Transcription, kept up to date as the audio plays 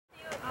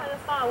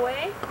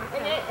away.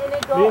 And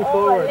it go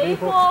over. Lean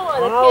forward.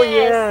 Oh,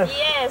 yes.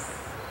 yes.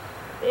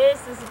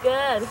 Yes. This is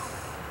good.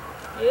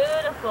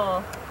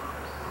 Beautiful.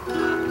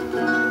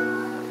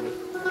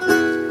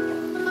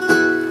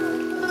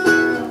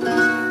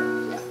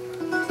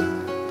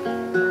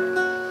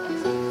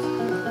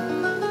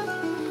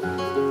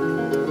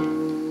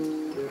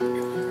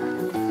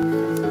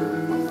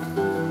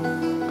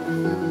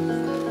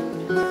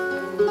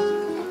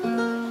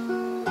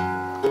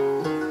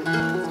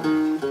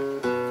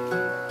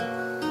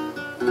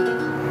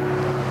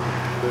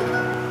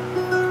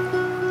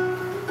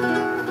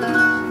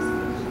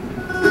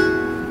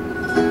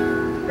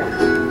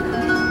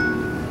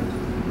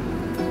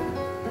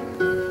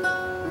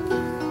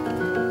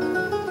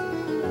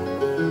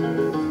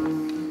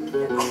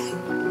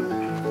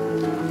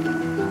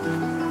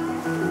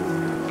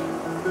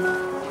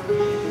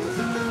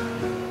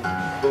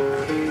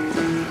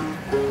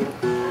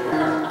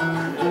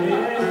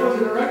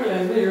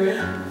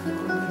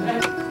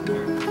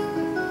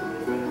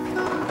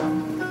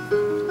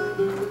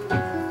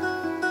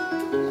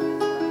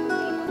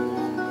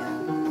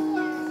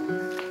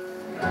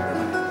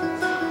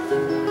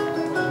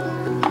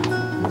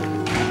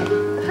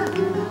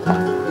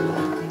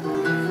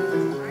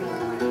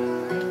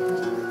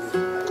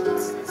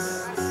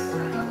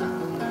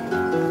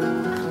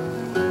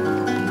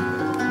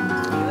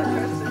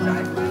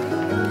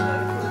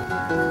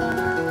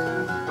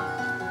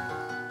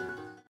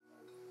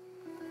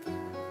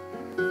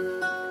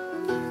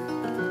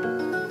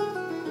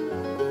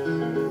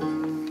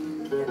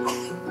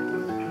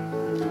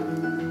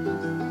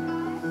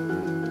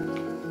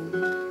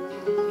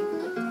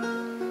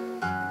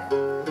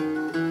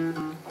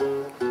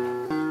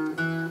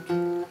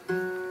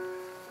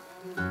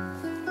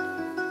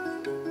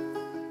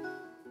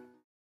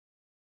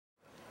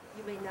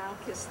 You may now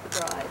kiss the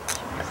bride.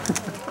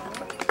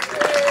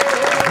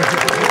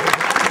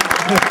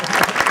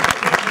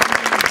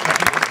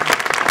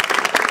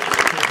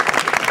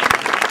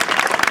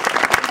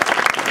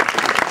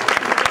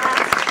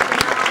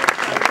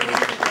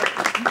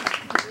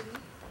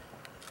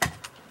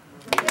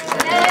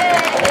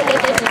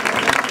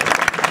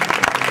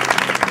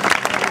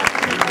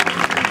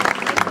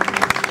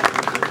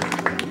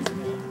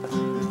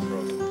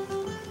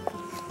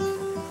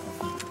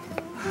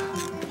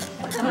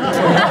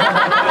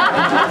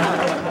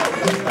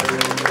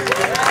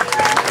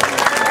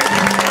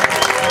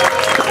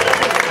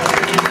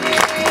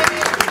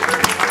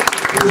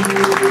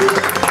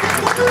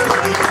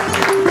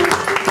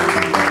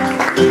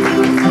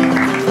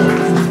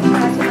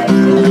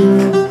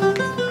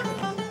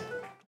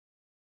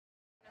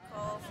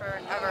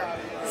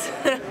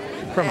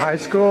 From high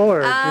school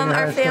or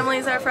our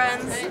families are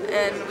friends,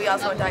 and we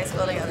also went to high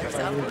school together.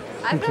 So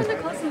I've known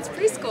Nicole since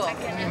preschool.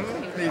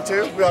 Me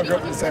too. We all grew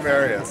up in the same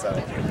area, so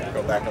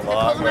go back a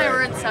long Nicole way. and I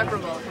were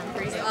inseparable from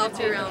preschool all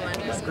through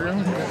elementary school.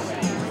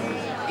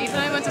 Ethan and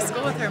I went to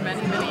school with her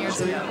many, many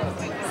years ago.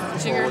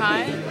 Junior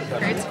high,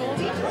 grade school,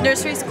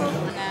 nursery school.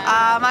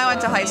 I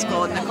went to high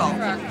school with Nicole.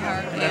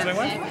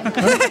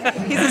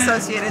 He's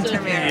associate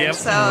intermediate. Yep.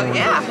 So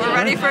yeah, we're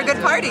ready for a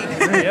good party.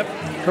 Yep.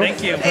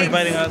 Thank you for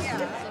inviting us.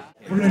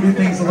 We're going to do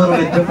things a little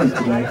bit different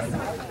today.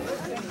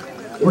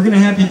 We're going to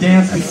have you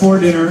dance before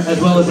dinner as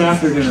well as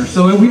after dinner.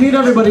 So we need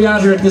everybody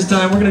out here at this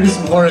time. We're going to do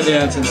some horror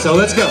dancing. So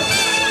let's go.